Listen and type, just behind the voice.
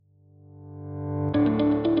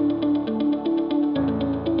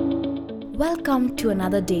Welcome to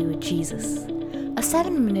another day with Jesus, a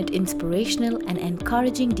 7-minute inspirational and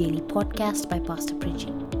encouraging daily podcast by Pastor Priji.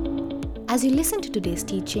 As you listen to today's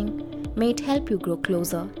teaching, may it help you grow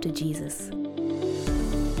closer to Jesus.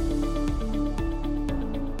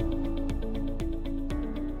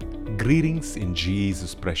 Greetings in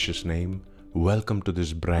Jesus' precious name. Welcome to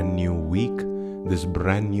this brand new week, this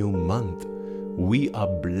brand new month. We are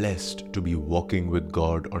blessed to be walking with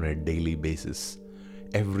God on a daily basis.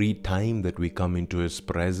 Every time that we come into His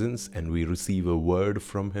presence and we receive a word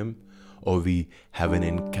from Him, or we have an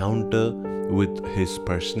encounter with His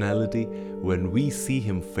personality, when we see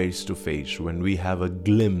Him face to face, when we have a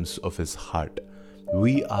glimpse of His heart,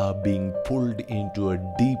 we are being pulled into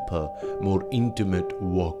a deeper, more intimate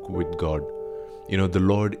walk with God. The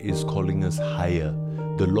Lord is calling us higher.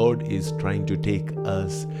 The Lord is trying to take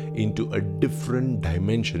us into a different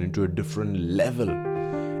dimension, into a different level.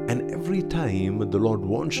 And every time the Lord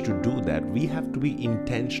wants to do that, we have to be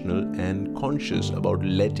intentional and conscious about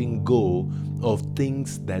letting go of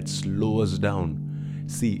things that slow us down.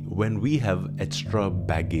 See, when we have extra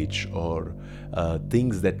baggage or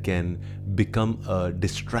things that can become a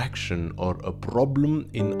distraction or a problem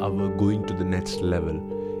in our going to the next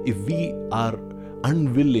level, if we are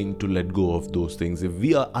unwilling to let go of those things, if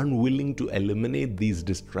we are unwilling to eliminate these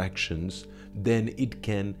distractions, then it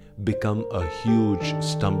can become a huge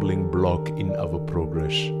stumbling block in our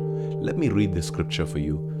progress. Let me read the scripture for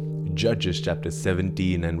you. Judges chapter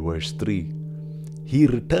 17 and verse 3. He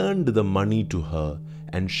returned the money to her,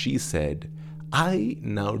 and she said, I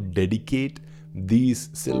now dedicate these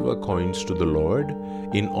silver coins to the Lord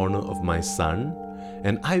in honor of my son,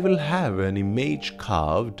 and I will have an image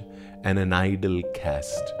carved and an idol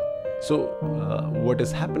cast. So what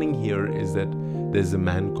is happening here is that there's a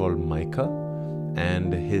man called Micah,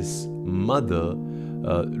 and his mother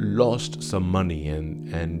lost some money,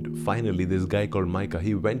 and finally this guy called Micah,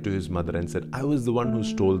 he went to his mother and said, I was the one who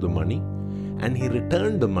stole the money. And he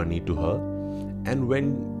returned the money to her, and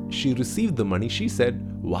when she received the money, she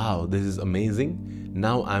said, wow, this is amazing.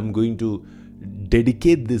 Now I'm going to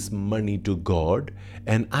dedicate this money to God,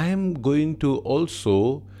 and I am going to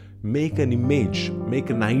also make an image, make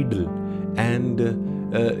an idol, and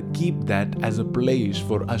keep that as a place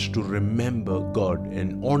for us to remember God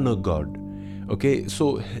and honor God. Okay,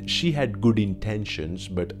 so she had good intentions,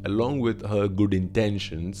 but along with her good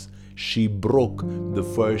intentions, she broke the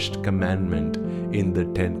first commandment in the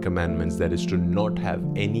 10 commandments, that is to not have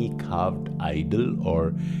any carved idol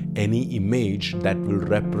or any image that will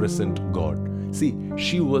represent God. See,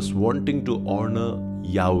 she was wanting to honor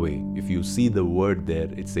Yahweh. If you see the word there,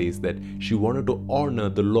 it says that she wanted to honor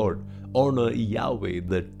the Lord, honor Yahweh,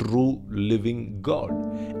 the true living God.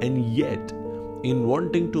 And yet, in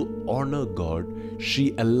wanting to honor God,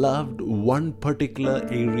 she allowed one particular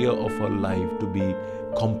area of her life to be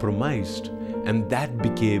compromised, and that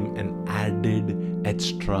became an added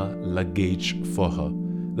extra luggage for her.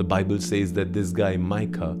 The Bible says that this guy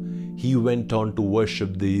Micah, he went on to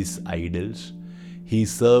worship these idols. He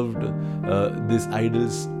served these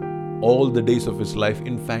idols all the days of his life.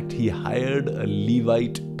 In fact, he hired a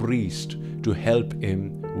Levite priest to help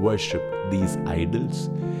him worship these idols.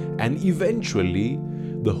 And eventually,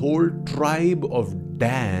 the whole tribe of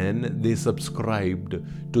Dan, they subscribed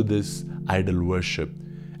to this idol worship.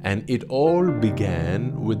 And it all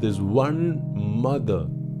began with this one mother,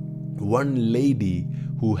 one lady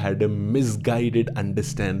who had a misguided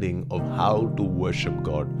understanding of how to worship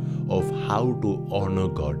God, of how to honor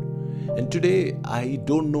God. And today, I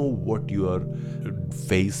don't know what you are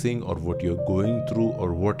facing or what you're going through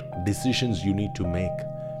or what decisions you need to make.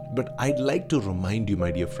 But I'd like to remind you,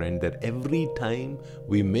 my dear friend, that every time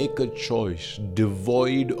we make a choice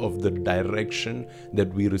devoid of the direction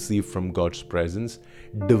that we receive from God's presence,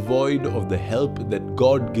 devoid of the help that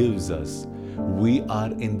God gives us, we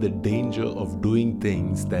are in the danger of doing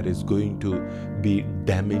things that is going to be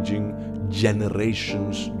damaging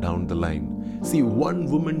generations down the line. See, one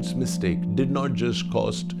woman's mistake did not just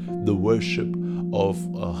cost the worship of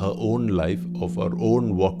her own life, of her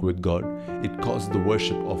own walk with God. It caused the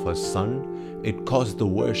worship of her son. It caused the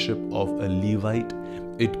worship of a Levite.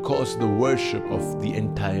 It caused the worship of the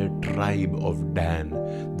entire tribe of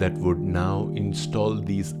Dan that would now install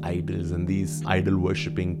these idols and these idol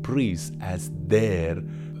worshipping priests as their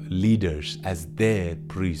leaders, as their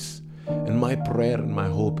priests. And my prayer and my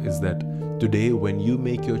hope is that today, when you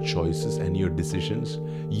make your choices and your decisions,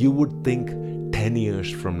 you would think 10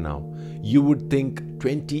 years from now. You would think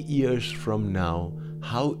 20 years from now,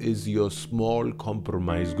 how is your small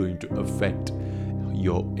compromise going to affect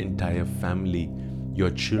your entire family, your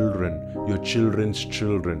children, your children's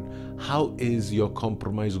children? How is your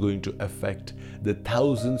compromise going to affect the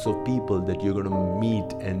thousands of people that you're going to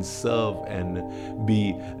meet and serve and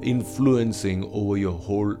be influencing over your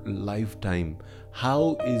whole lifetime?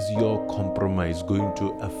 How is your compromise going to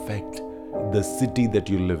affect the city that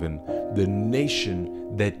you live in, the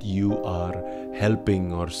nation that you are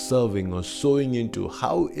helping or serving or sowing into?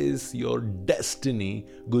 How is your destiny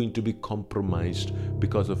going to be compromised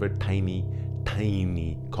because of a tiny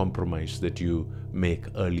compromise that you make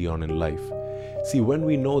early on in life? See, when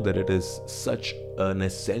we know that it is such an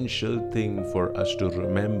essential thing for us to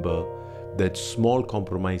remember that small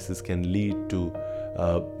compromises can lead to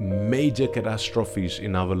major catastrophes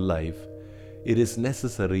in our life, it is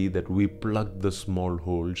necessary that we plug the small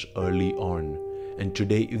holes early on. And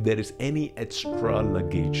today, if there is any extra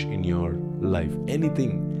luggage in your life,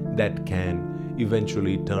 anything that can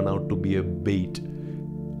eventually turn out to be a bait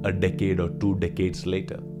a decade or 2 decades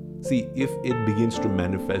later, see, if it begins to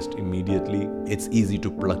manifest immediately, it's easy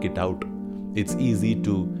to pluck it out. It's easy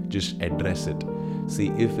to just address it. See,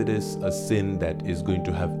 if it is a sin that is going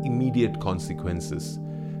to have immediate consequences,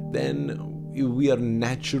 then we are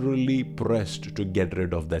naturally pressed to get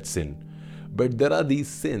rid of that sin. But there are these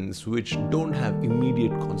sins which don't have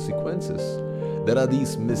immediate consequences. There are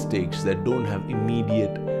these mistakes that don't have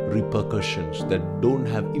immediate repercussions, that don't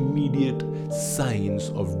have immediate signs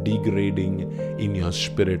of degrading in your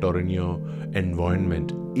spirit or in your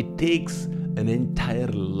environment. It takes an entire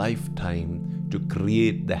lifetime to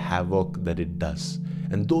create the havoc that it does.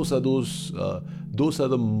 And those are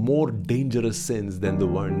the more dangerous sins than the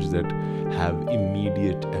ones that have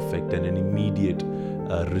immediate effect and an immediate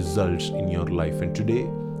results in your life. And today,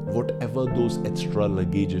 whatever those extra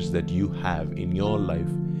luggages that you have in your life,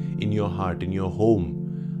 in your heart, in your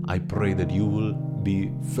home, I pray that you will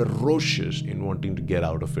be ferocious in wanting to get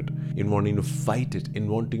out of it, in wanting to fight it, in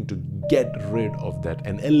wanting to get rid of that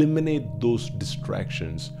and eliminate those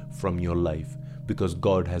distractions from your life, because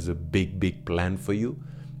God has a big plan for you,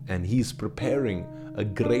 and He's preparing a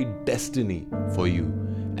great destiny for you.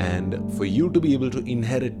 And for you to be able to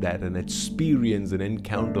inherit that and experience and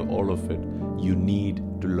encounter all of it, you need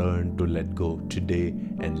to learn to let go today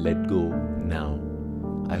and let go now.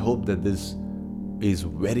 I hope that this is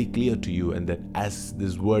very clear to you, and that as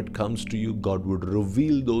this word comes to you, God would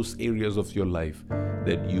reveal those areas of your life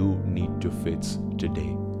that you need to fix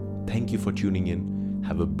today. Thank you for tuning in.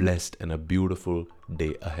 Have a blessed and a beautiful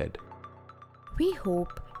day ahead. We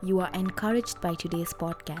hope you are encouraged by today's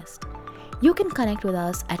podcast. You can connect with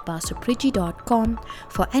us at pastorpriji.com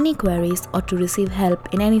for any queries or to receive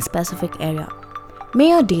help in any specific area. May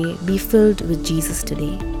your day be filled with Jesus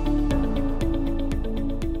today.